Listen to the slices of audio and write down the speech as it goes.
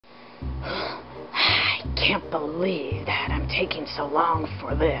can't believe that I'm taking so long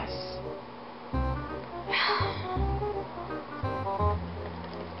for this.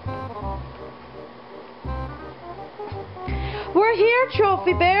 We're here,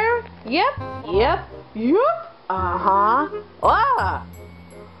 Trophy Bear. Yep. Uh-huh.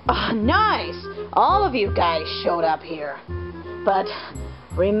 Nice. All of you guys showed up here. But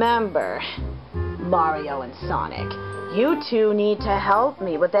remember, Mario and Sonic, you two need to help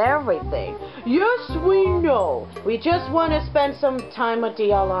me with everything. Yes, we know. We just want to spend some time with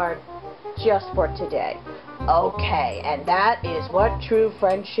DLR just for today. Okay, and that is what true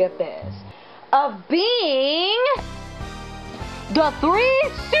friendship is. Of being the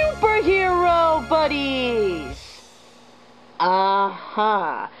 3 superhero buddies.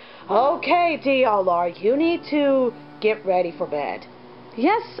 Uh-huh. Okay, DLR, you need to get ready for bed.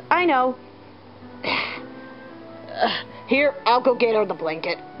 Yes, I know. Here, I'll go get her the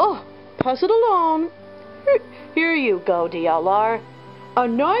blanket. Oh, pass it along. Here you go, DLR. A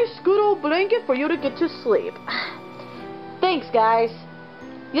nice, good old blanket for you to get to sleep. Thanks, guys.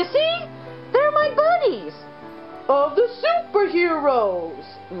 You see? They're my buddies. Of the superheroes.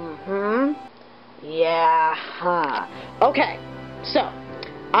 Yeah, huh. Okay, so,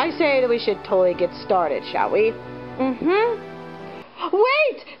 I say that we should totally get started, shall we?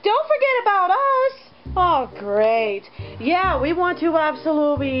 Wait! Don't forget about us! Oh, great. Yeah, we want to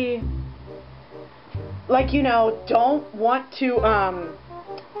absolutely, like, you know, don't want to,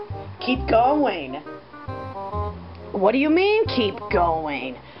 keep going. What do you mean, keep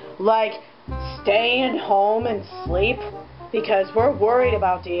going? Like, staying home and sleep? Because we're worried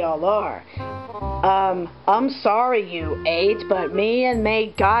about DLR. I'm sorry, you 8, but me and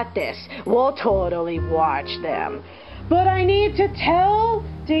May got this. We'll totally watch them. But I need to tell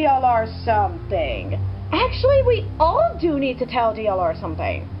DLR something. Actually, we all do need to tell DLR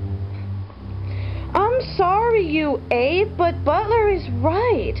something. I'm sorry, you 8, but Butler is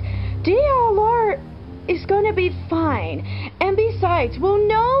right. DLR is going to be fine. And besides, we'll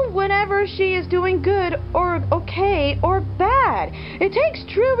know whenever she is doing good or okay or bad. It takes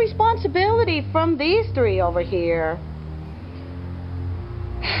true responsibility from these 3 over here.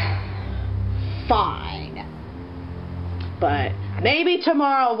 Fine. But maybe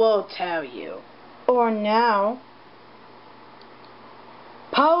tomorrow we'll tell you. Or now.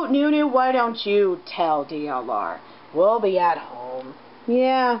 Po, Nunu, why don't you tell DLR? We'll be at home.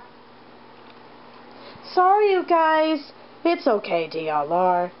 Yeah. Sorry, you guys. It's okay,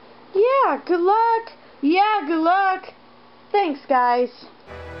 DLR. Yeah, good luck. Yeah, good luck. Thanks, guys.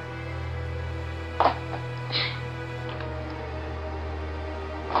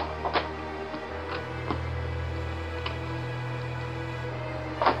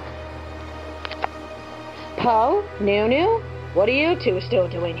 Po, Nunu, what are you two still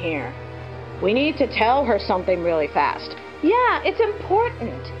doing here? We need to tell her something really fast. Yeah, it's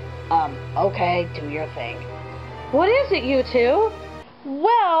important. Okay, do your thing. What is it, you two?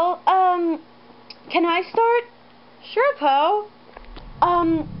 Well, can I start? Sure, Po.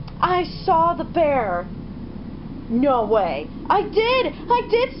 I saw the bear. No way. I did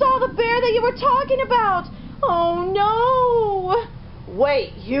saw the bear that you were talking about. Oh, no.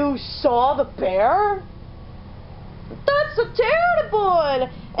 Wait, you saw the bear? That's so terrible!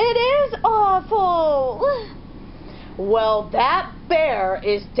 It is awful! Well, that bear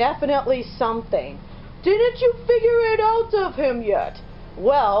is definitely something. Didn't you figure it out of him yet?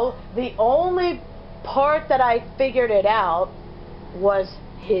 Well, the only part that I figured it out was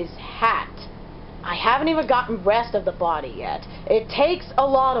his hat. I haven't even gotten rest of the body yet. It takes a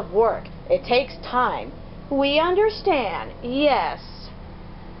lot of work. It takes time. We understand, yes.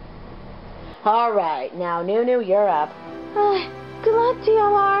 Alright, now Nunu, you're up. Good luck,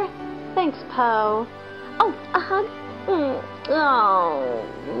 DLR. Thanks, Po. Oh, a hug? Oh,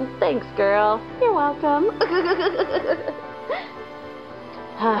 thanks, girl. You're welcome.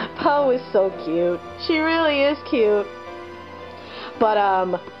 Po is so cute. She really is cute. But,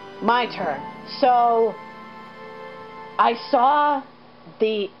 my turn. So, I saw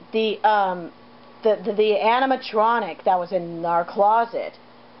the animatronic that was in our closet.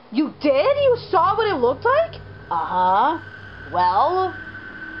 You did? You saw what it looked like? Uh-huh. Well,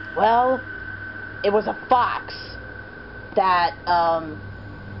 it was a fox that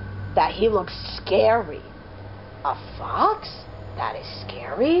he looks scary. A fox? That is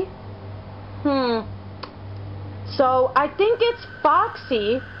scary? So, I think it's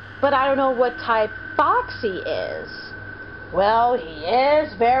Foxy, but I don't know what type Foxy is. Well, he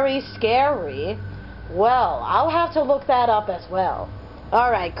is very scary. Well, I'll have to look that up as well.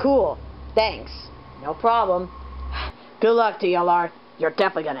 Alright, cool. Thanks. No problem. Good luck, DLR. You're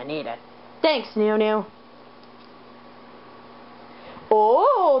definitely gonna need it. Thanks, Nunu.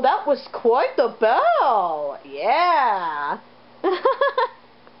 Oh, that was quite the bell. Yeah.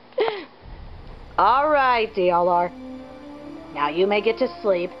 All right, DLR. Now you may get to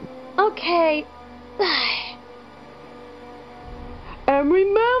sleep. Okay. And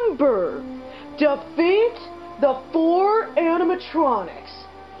remember, defeat the 4 animatronics.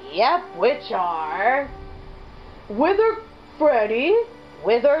 Yep, which are Withered Freddy,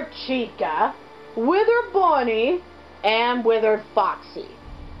 Withered Chica, Withered Bonnie, and Withered Foxy.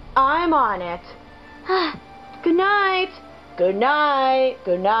 I'm on it. Good night. Good night.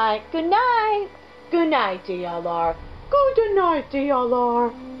 Good night. Good night. Good night, DLR. Good night,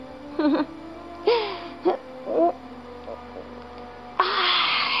 DLR.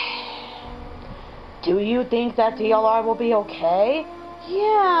 Do you think that DLR will be okay?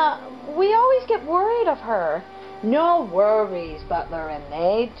 Yeah, we always get worried of her. No worries, butler and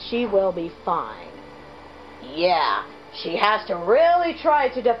maid. She will be fine. Yeah, she has to really try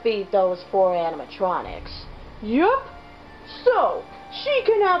to defeat those 4 animatronics. Yup. So, she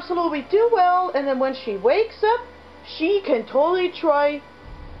can absolutely do well, and then when she wakes up, she can totally try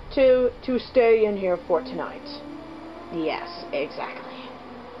to stay in here for tonight. Yes, exactly.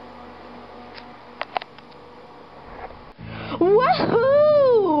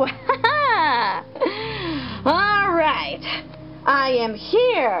 Woohoo! All right, I am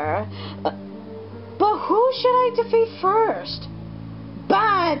here. But who should I defeat first?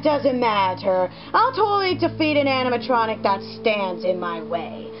 But it doesn't matter. I'll totally defeat an animatronic that stands in my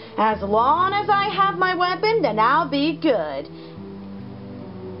way. As long as I have my weapon, then I'll be good.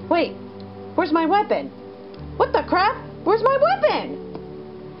 Wait, where's my weapon? What the crap? Where's my weapon?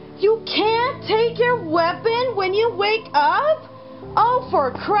 You can't take your weapon when you wake up? Oh,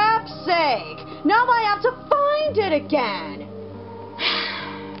 for crap's sake. Now I have to find it again.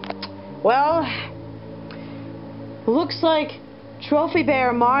 Well, looks like Trophy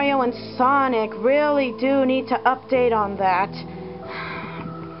Bear, Mario, and Sonic really do need to update on that.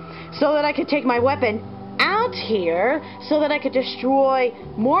 So that I could take my weapon out here, so that I could destroy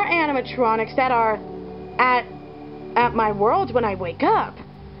more animatronics that are at my world when I wake up.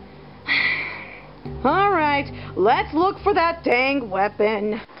 Alright, let's look for that dang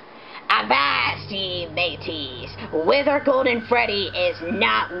weapon. Avast ye mateys, Withered Golden Freddy is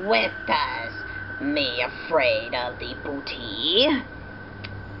not with us. Me afraid of the booty.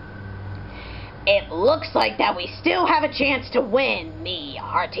 It looks like that we still have a chance to win, me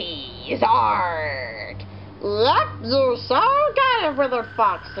hearties. Arg. Yep, you sure got it, Withered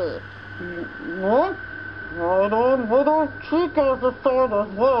Foxy. What? Right on, Withered Chica's a sort as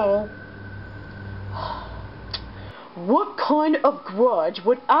well. What kind of grudge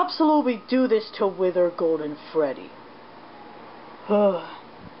would absolutely do this to Withered Golden Freddy? Well,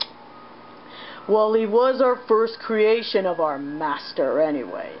 he was our first creation of our master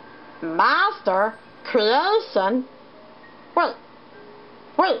anyway. Master? Creation?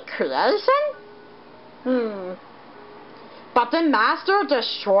 Wait, creation? But did Master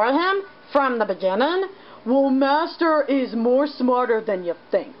destroy him from the beginning? Well, Master is more smarter than you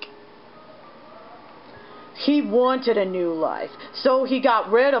think. He wanted a new life, so he got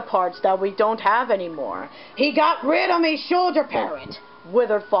rid of parts that we don't have anymore. He got rid of me shoulder parent,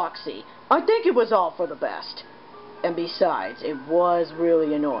 Withered Foxy. I think it was all for the best. And besides, it was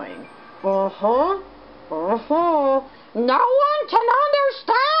really annoying. No one can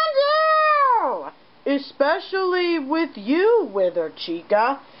understand you! Especially with you, Withered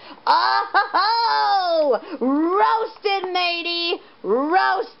Chica. Oh! Roasted, matey!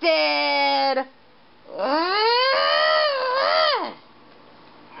 Roasted!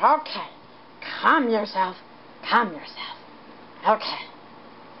 Okay. Calm yourself. Calm yourself. Okay.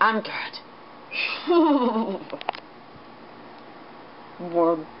 I'm good.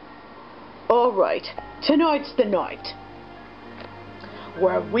 Well, alright. Tonight's the night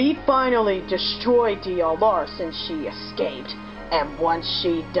where we finally destroy DLR since she escaped. And once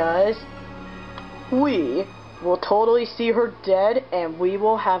she does, we will totally see her dead and we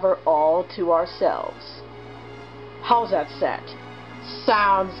will have her all to ourselves. How's that set?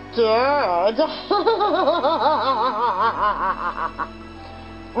 Sounds good.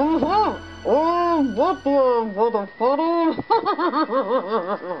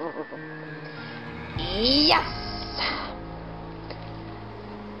 Yes!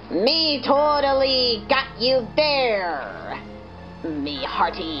 Me totally got you there, me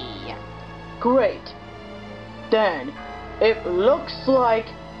hearty. Great. Then, it looks like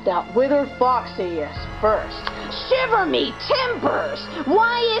that Withered Foxy is first. Shiver me timbers!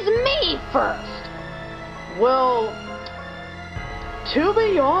 Why is me first? Well, to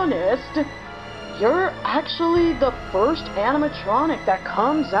be honest, You're actually the first animatronic that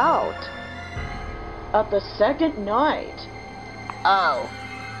comes out at the second night. Oh,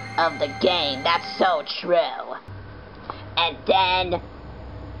 of the game, that's so true. And then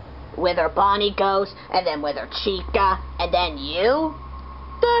Withered Bonnie goes, and then Withered Chica, and then you?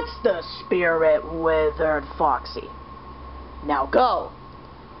 That's the spirit, Withered Foxy. Now go.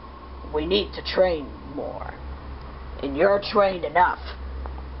 We need to train more. And you're trained enough.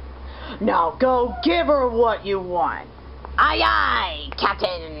 Now go give her what you want. Aye aye,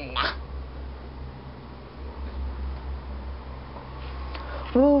 Captain.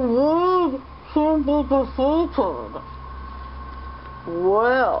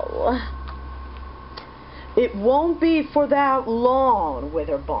 Well, it won't be for that long,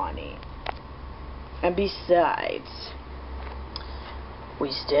 Withered Bonnie. And besides,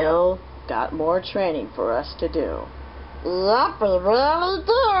 we still got more training for us to do. Yep, we really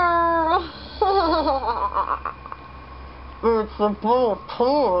do. It's about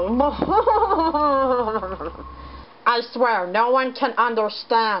time. I swear, no one can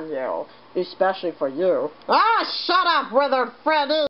understand you, especially for you. Ah, shut up, Withered Freddy.